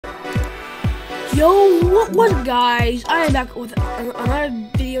Yo, what's up, guys? I am back with another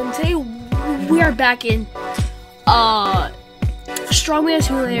video, and today we are back in StrongMan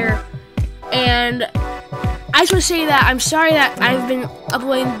Simulator. And I just want to say that I'm sorry that I've been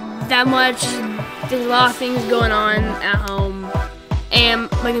uploading that much. There's a lot of things going on at home,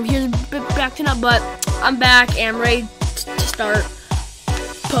 and my computer's a bit backing up, but I'm back and I'm ready to start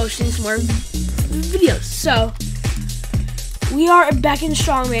posting some more videos. So we are back in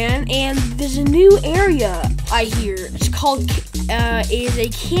StrongMan, and there's a new area I hear. It's called, it is a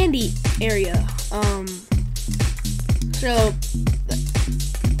candy area. So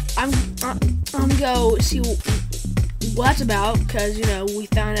I'm gonna go see what that's about, because, you know, we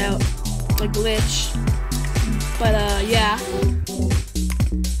found out a glitch. But, yeah.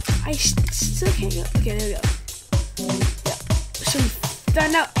 I still can't go. Okay, there we go. Yeah. So we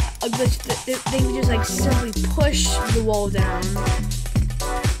found out a glitch that they can just, like, simply push the wall down.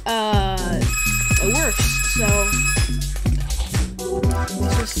 It works. So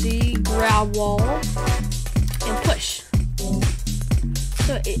let's just see, grab wall and push.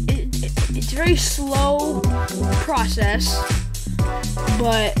 So it's a very slow process,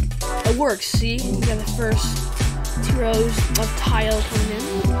 but it works. See, you got the first 2 rows of tile coming in.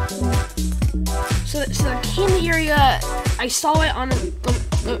 So the candy area, I saw it on a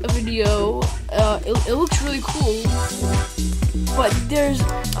video. It looks really cool, but there's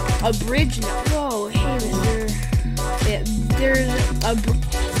a bridge now. Whoa, hey, mister. Yeah, there's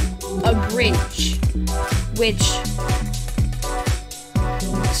a bridge, which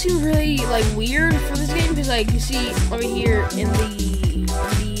seems really, like, weird for this game, because, like, you see over here in the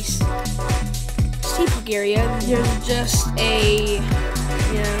steampunk area, there's just a,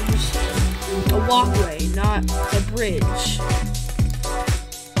 you know, just a walkway, not a bridge.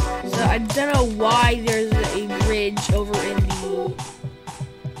 So I don't know why there's a bridge over in the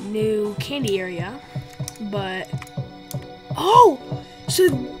new candy area, but oh, so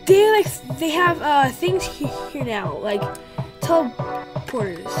they have things here now, like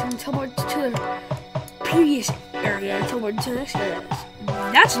teleporters. You can teleport to the previous area and teleport to the next area.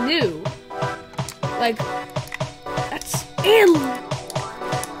 That's new. Like, that's, and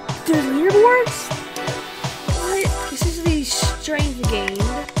there's leaderboards? What? This is the strength gained.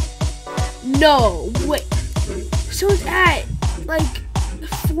 No, wait. So it's at, like,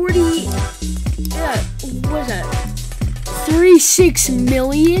 40, what is that? 36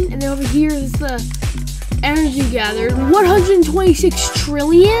 million, and then over here is the energy gathered, 126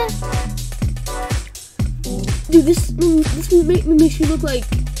 trillion? Dude, this makes me look like,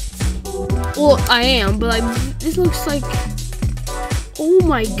 well, I am, but, like, this looks like, oh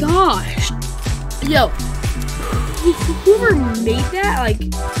my gosh. Yo, whoever made that, like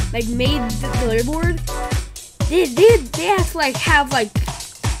made the leaderboard, they have to, like, have, like,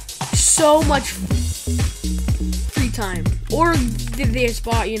 so much free time. Or did they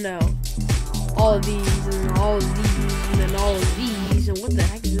spot, you know, all of these, and all of these, and then all of these, and what the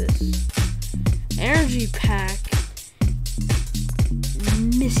heck is this? Energy pack.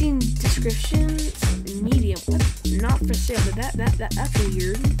 Missing description. Medium. What? Not for sale, but that's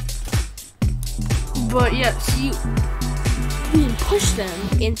weird. But yeah, see, you can push them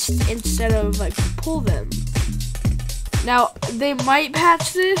instead of, like, pull them. Now, they might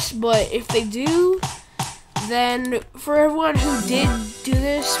patch this, but if they do, then for everyone who did do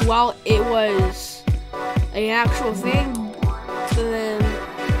this while it was an actual thing, then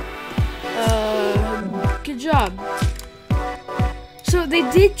good job. So they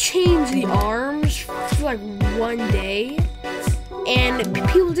did change the arms for, like, 1 day, and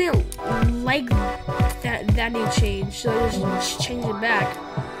people didn't like that new change, so they just changed it back.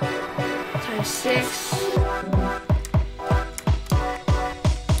 Times 6.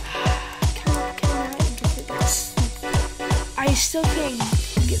 I still can't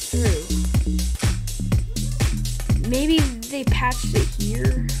get through. Maybe they patched it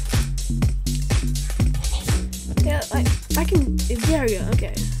here. Yeah, I can. There we go.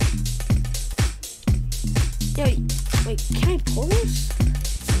 Okay. Yeah. Wait. Can I pull this?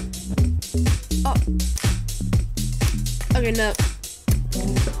 Oh. Okay. No.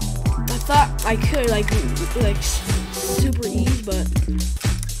 I thought I could, like super easy, but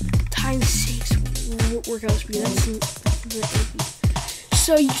times 6 workout speed. That's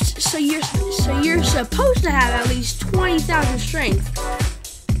so you're supposed to have at least 20,000 strength.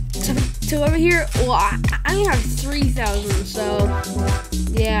 So over here, well, I only have 3,000, so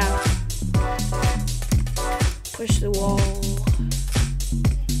yeah. Push the wall.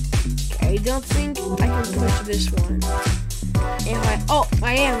 Okay, I don't think I can push this one. And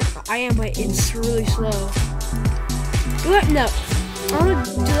I am, but it's really slow. No, I'm gonna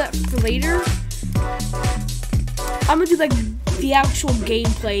do that for later. I'm gonna do like the actual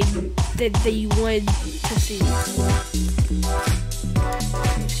gameplay that you wanted to see.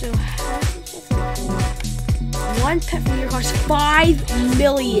 Okay, so one pet from here costs 5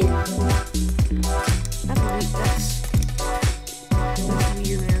 million. That's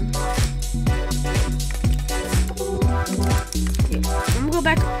weird, man. Okay, I'm gonna go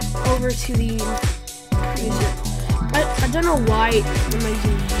back over to the producer. I don't know why I'm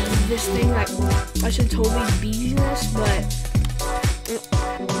using this thing. Like, I should totally be using this, but it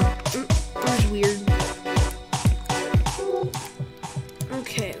was weird.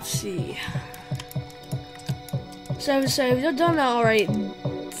 Okay, let's see. So if you don't know already,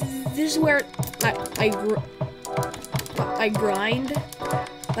 this is where I grind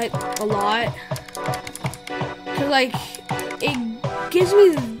like a lot. Cause like it gives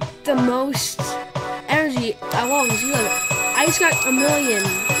me the most energy. I just got 1 million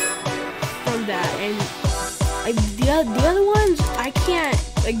from that, and like the other ones I can't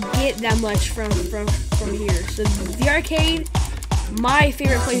like get that much from here. So the arcade, my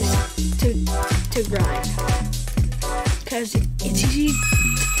favorite place to grind, cause it's easy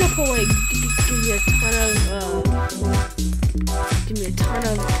to pull. Like give me a ton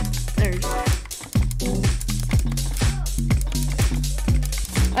of energy.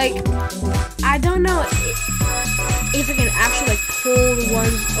 Like, I don't know if I can actually like pull the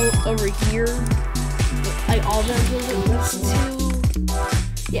ones over here, like all of them. That's too.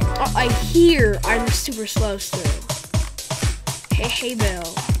 Yeah, like here I'm super slow still. Hey,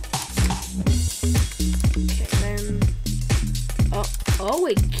 Bill. Okay, then. Oh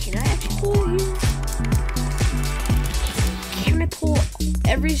wait, can I actually pull it here? Can I pull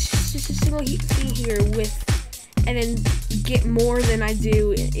every single thing here with, and then get more than I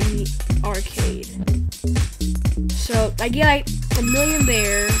do in the arcade? So I get like 1 million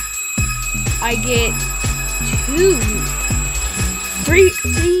there. I get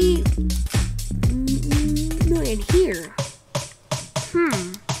 3 million here.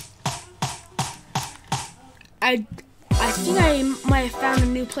 I think I might have found a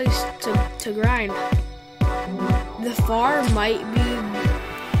new place to grind. The farm might be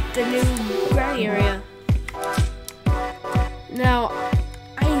the new grinding area. Now,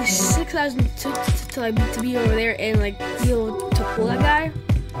 I need 6,000 to be over there and like be able to pull that guy.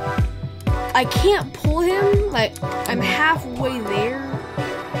 I can't pull him, like I'm halfway there.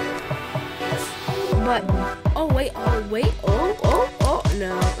 But oh wait,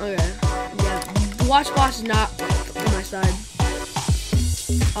 no, okay. Yeah, the watch boss is not on my side.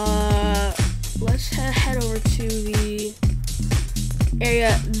 Let's head over to the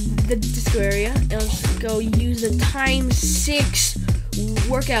area, the disco area, and let's go use the ×6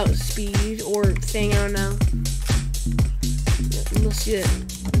 workout speed or thing, I don't know. Let's do it.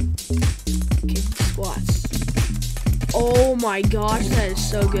 Okay, squats. Oh my gosh, that is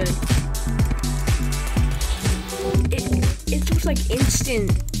so good. It looks like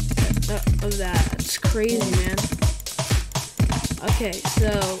instant of that. It's crazy, man. Okay,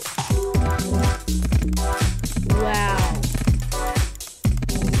 so wow.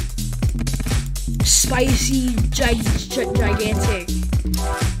 Spicy, gigantic.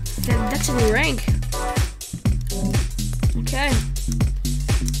 That's a new rank. Okay.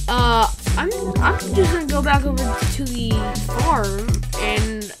 I'm just gonna go back over to the farm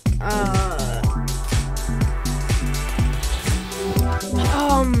and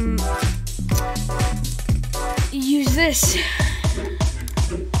use this.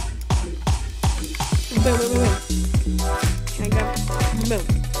 Boom, boom, boom. Can I grab? Boom.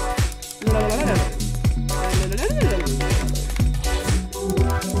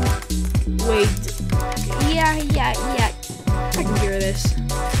 Wait. Yeah. I can hear this.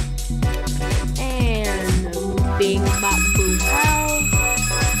 And bing, bop, boom, pow.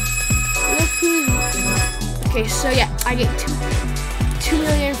 Look who's. Okay, so yeah, I get 2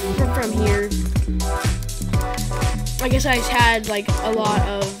 million from here. I guess I just had like a lot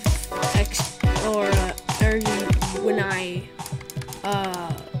of energy when I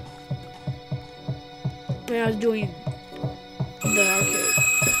was doing the arcade.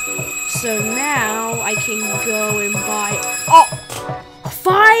 So now I can go and buy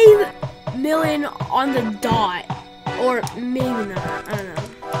 5 million on the dot, or maybe not. I don't know.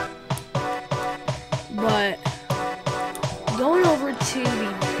 But going over to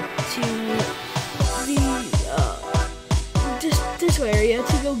this area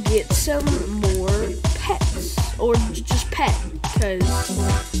to go get some more pets, or just pet, because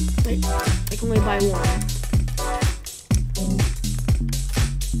I can only buy one.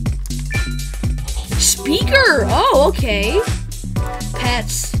 Speaker! Oh, okay.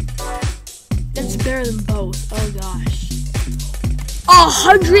 Pets. That's better than both. Oh gosh.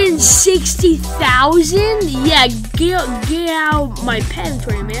 160,000? Yeah, get out my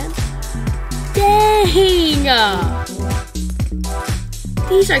inventory, man. Dang!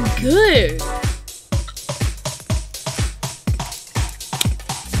 These are good.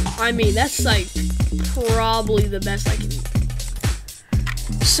 I mean, that's like probably the best I can.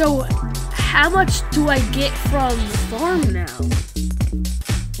 So, how much do I get from the farm now?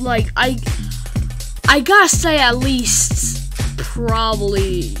 Like, I gotta say at least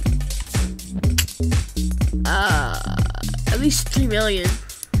probably at least 3 million.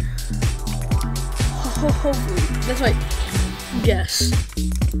 Hopefully, that's my guess.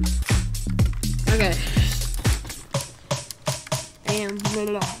 Okay. And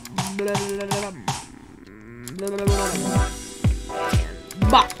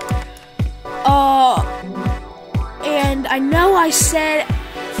and I know I said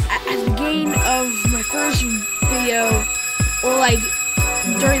at the beginning of my first video, or like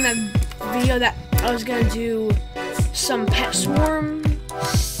during that video, that I was gonna do some pet swarm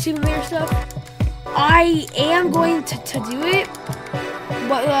simulator stuff. I am going to do it,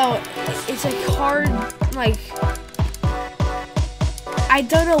 but it's like hard, like I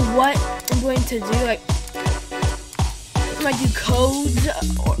don't know what I'm going to do, like I might do codes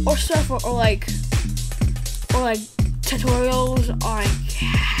or stuff, or like tutorials on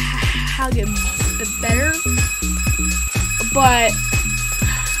how to get better, but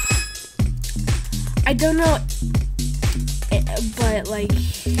I don't know, but like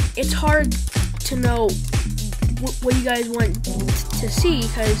it's hard to know what you guys want to see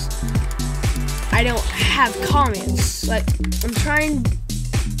because I don't have comments. Like I'm trying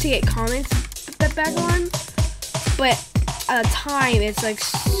to get comments back on, but at a time it's like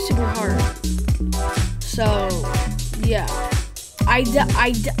super hard. So yeah, I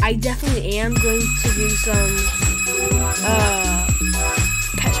definitely am going to do some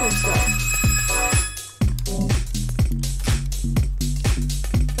pet shop stuff.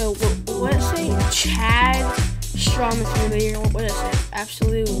 What did it say? Chad StrongMan. What did it say?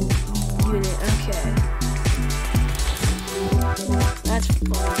 Absolute unit. Okay. That's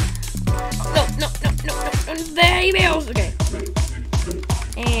fun. No. There he goes. Okay.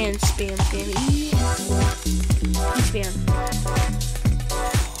 And spam. Spam.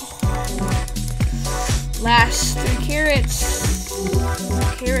 Last 3 carrots.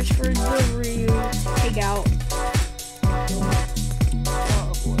 Carrots for delivery. Take out.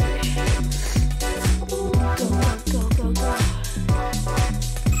 Oh boy. Go.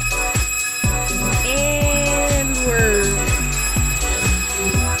 And we're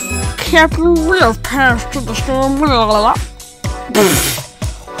Captain Wheel passed to the storm.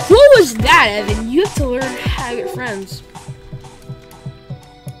 What was that, Evan? You have to learn how to get friends.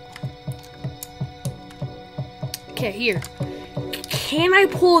 Okay, here. Can I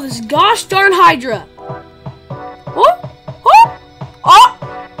pull this gosh darn Hydra? Oh!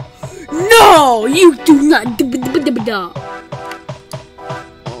 No! You do not.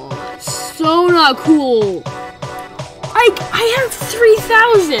 Oh, so not cool. I have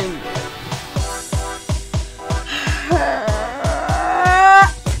 3,000.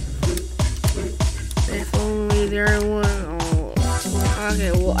 If only there was. Oh.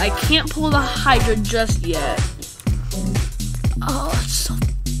 Okay, well I can't pull the Hydra just yet. Oh, it's so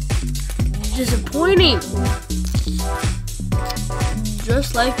disappointing.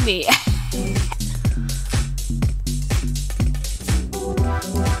 Just like me.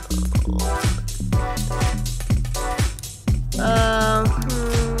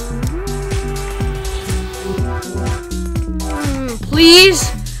 Please.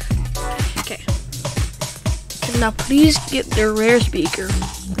 Okay. Can now please get the rare speaker.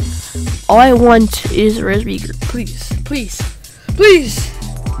 All I want is a rare speaker. Please.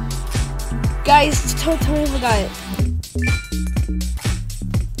 Guys, tell me if I got it.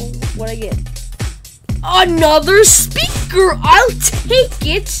 What I get? Another speaker. I'll take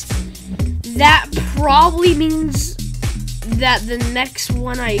it. That probably means that the next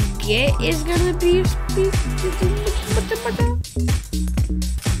one I get is gonna be a speaker.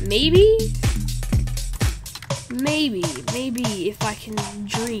 Maybe if I can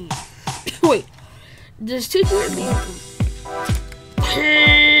dream. Wait, there's 2 people. No.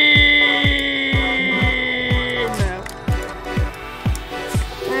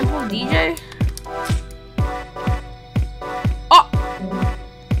 Can I pull DJ?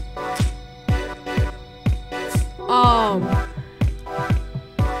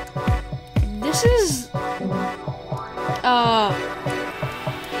 This is how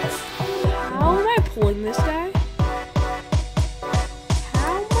am I pulling this guy?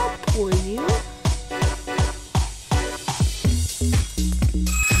 How am I pulling you?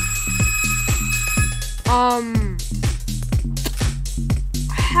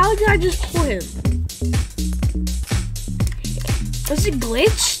 I just pull him? Was it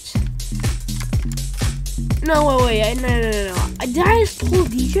glitched? No, wait, no. Did I just pull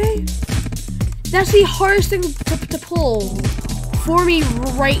DJ? That's the hardest thing to pull for me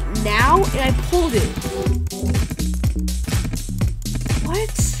right now, and I pulled it. What?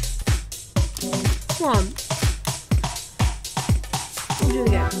 Come on. Let me do it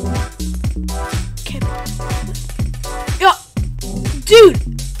again. Yo, dude.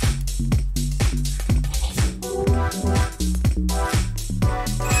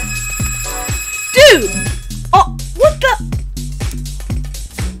 Dude. Oh, what the?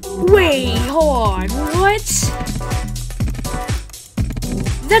 Wait, hold on. What?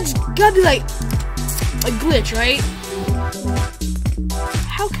 That's gotta be like a glitch, right?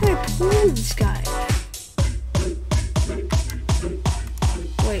 How can I pull this guy?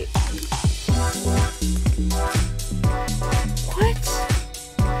 Wait. What?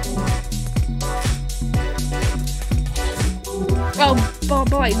 Oh,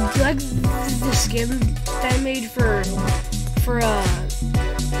 but like the skin that I made for StrongMan,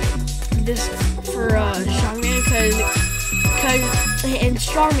 because in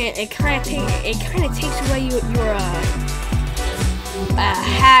StrongMan it kind of takes away your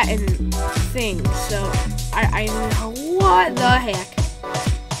hat and things. So I know what the heck.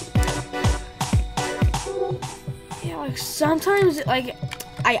 Yeah, like sometimes like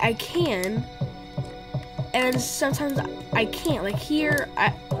I can, and sometimes I can't. Like here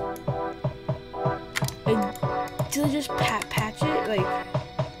I did I just patch it? Like,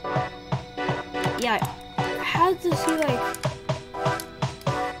 yeah, how does he like?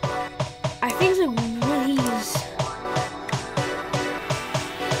 I think it's like when he's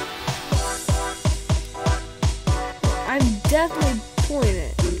I'm definitely pulling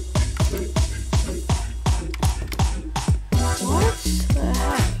it. What the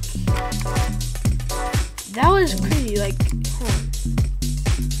heck? That was crazy. Like,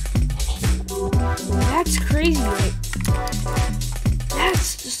 that's crazy. Like,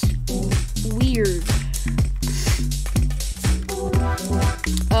 that's just weird.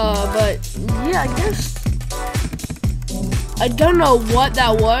 But yeah, I guess I don't know what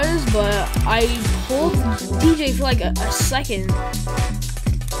that was, but I pulled DJ for like a second.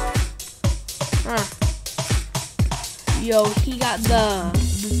 Yo, he got the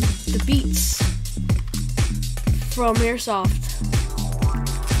beats from Airsoft.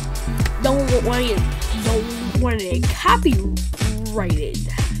 Don't want it copyrighted,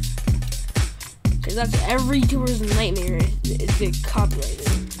 because that's every YouTuber's nightmare is get copyrighted.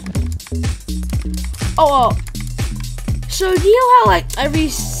 Oh, so do you know how like every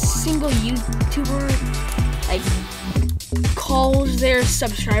single YouTuber like calls their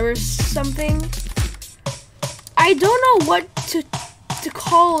subscribers something? I don't know what to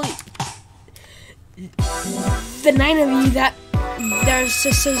call the 9 of you that are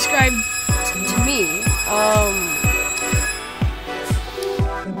subscribed to me.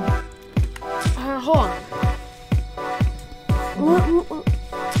 Hold on.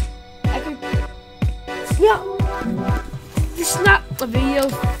 I can. Yeah. This is not a video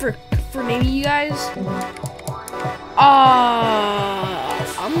for maybe you guys.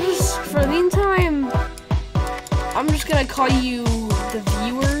 I'm just for the meantime. I'm just gonna call you the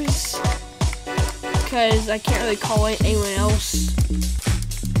viewers, because I can't really call anyone else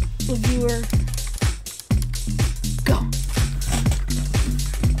the viewer. Go.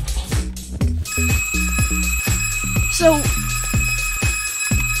 So,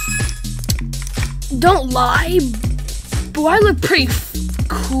 don't lie, but I look pretty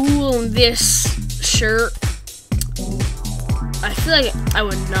cool in this shirt. I feel like I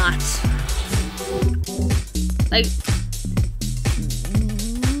would not. Like,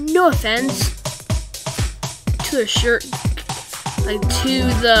 no offense to the shirt, like to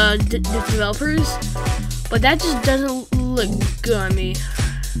the developers, but that just doesn't look good on me.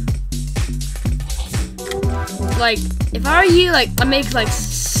 Like, if I were you, like, I'd make like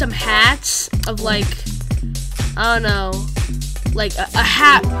some hats of like, I don't know, like a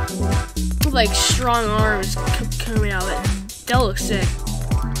hat with like strong arms coming out of it. That looks sick.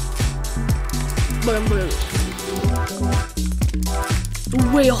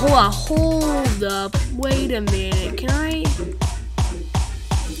 Wait, hold up. Wait a minute. Can I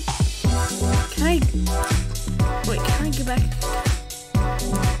get back?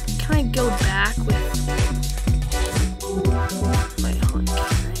 Can I go back with? Wait, hold on.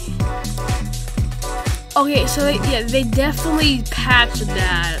 Okay, so they definitely patched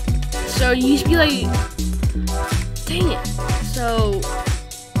that. So you used to be like, dang it. So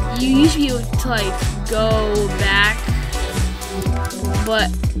you used to be able to like go back but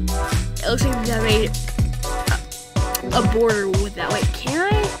it looks like they made a border with that. Wait,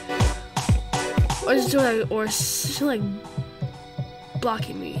 can I? Or is it still like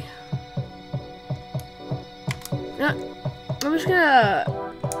blocking me? No, I'm just gonna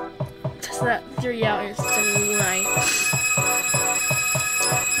test that theory out in a second when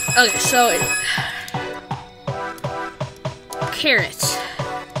okay, so carrots.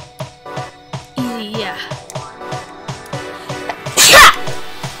 Easy, yeah.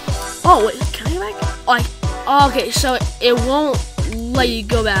 Oh wait, can I go back? Oh, okay, so it won't let you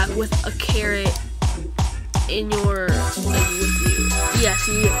go back with a carrot in your with you. Yeah,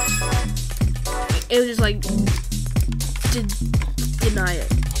 see, it was just like deny it.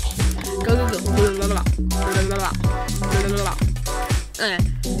 Go. Okay,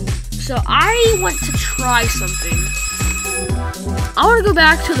 so I want to try something. I want to go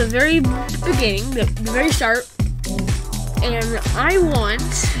back to the very beginning, the very start, and I want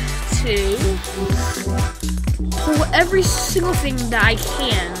to pull every single thing that I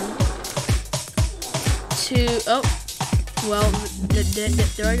can to, oh, well,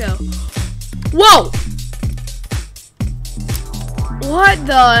 there I go. Whoa! What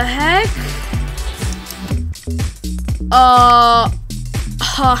the heck?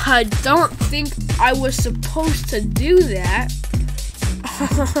 I don't think I was supposed to do that.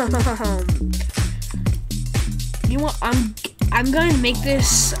 You know what? I'm gonna make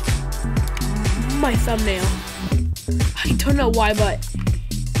this my thumbnail. I don't know why, but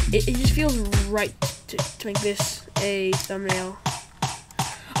it just feels right to make this a thumbnail.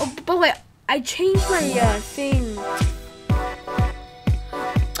 Oh, by the way, I changed my thing.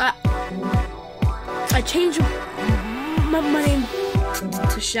 I changed my name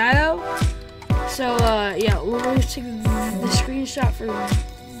to Shadow. So yeah, we'll just take the screenshot for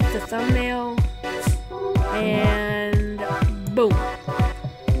the thumbnail, and boom.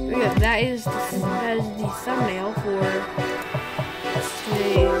 There we go. That is the thumbnail for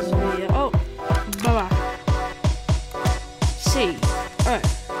today's video. Oh, bye bye. See. Alright.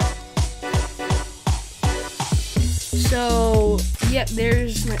 So yeah,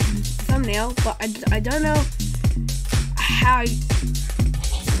 there's my thumbnail, but I don't know how I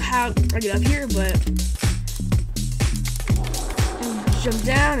get up here, but jump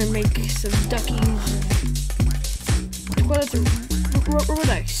down and make some duckies. What was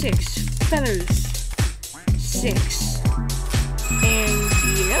that? 6 feathers. 6. And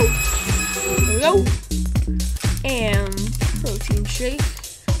there we go. And protein shake.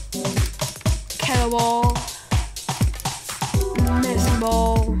 Kettlebell. Medicine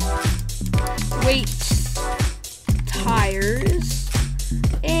ball. Weights. Tires.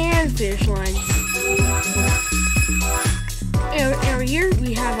 And finish line. And over here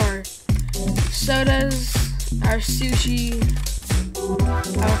we have our sodas, our sushi,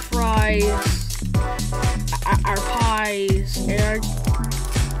 our fries, our pies, and our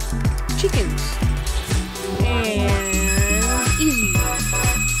chickens. And easy.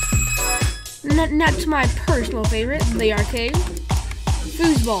 Not to my personal favorite, the arcade,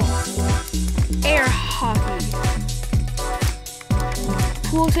 foosball, air hockey,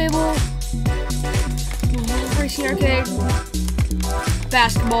 pool table, racing arcade,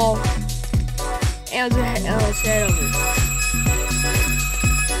 basketball, and let's head over.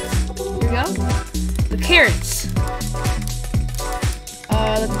 Here we go. The carrots,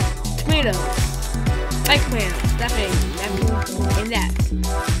 the tomatoes, eggplants, stuffing, and that.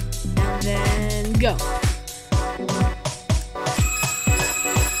 And then go.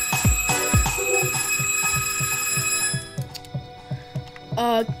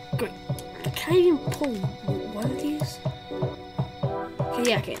 Great. Can I even pull one of these? Okay,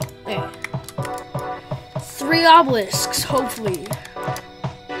 yeah, okay. There. 3 obelisks, hopefully.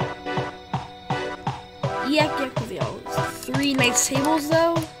 Yeah, get the obelisks. 3 knights tables,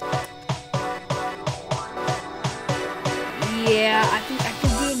 though. Yeah, I think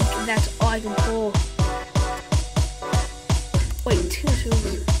that's all I can pull. Wait, 2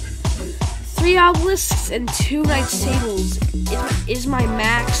 tables. 3 obelisks and 2 knights tables is my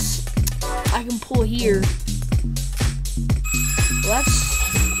max I can pull here.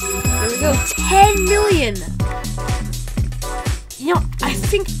 There we go, 10 million. You know, I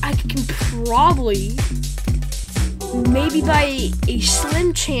think I can probably, maybe by a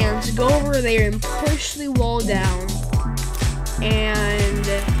slim chance, go over there and push the wall down, and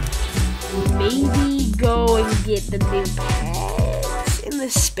maybe go and get the new pets in the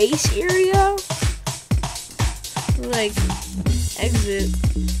space area. Like, exit.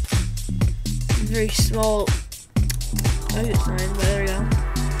 Very small exit sign, but there we go.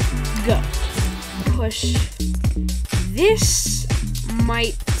 Go. Push this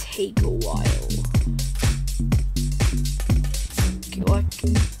might take a while. Okay, well,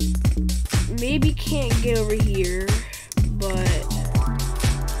 maybe can't get over here, but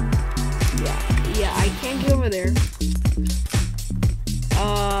yeah, I can't get over there.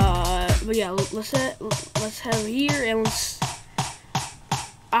 But yeah, let's head over here and let's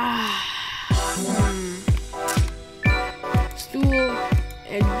stool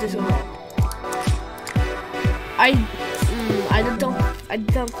and this one. I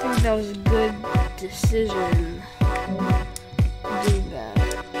don't think that was a good decision doing that.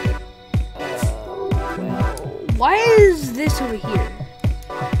 Well, why is this over here?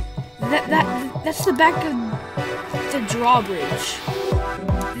 That's the back of the drawbridge.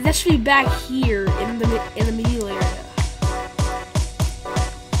 That should be back here in the middle area.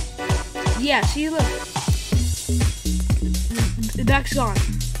 Yeah, see, look, the back's gone.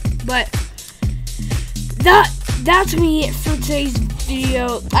 But that's gonna be it for today's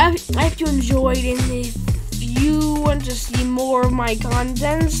video. I hope you enjoyed, and if you want to see more of my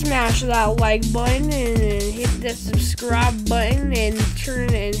content, smash that like button and hit that subscribe button and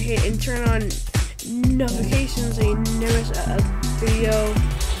turn on notifications so you never miss a video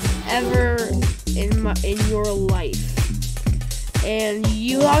ever in your life. And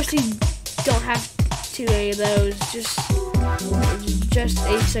you obviously don't have to any of those, just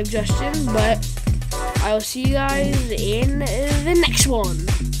a suggestion, but I will see you guys in the next one.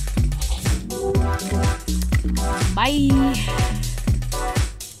 Bye.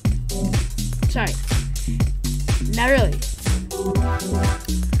 Sorry, not really.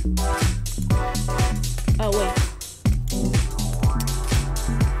 Oh wait,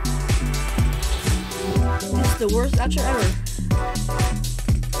 this is the worst outro ever.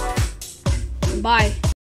 Bye.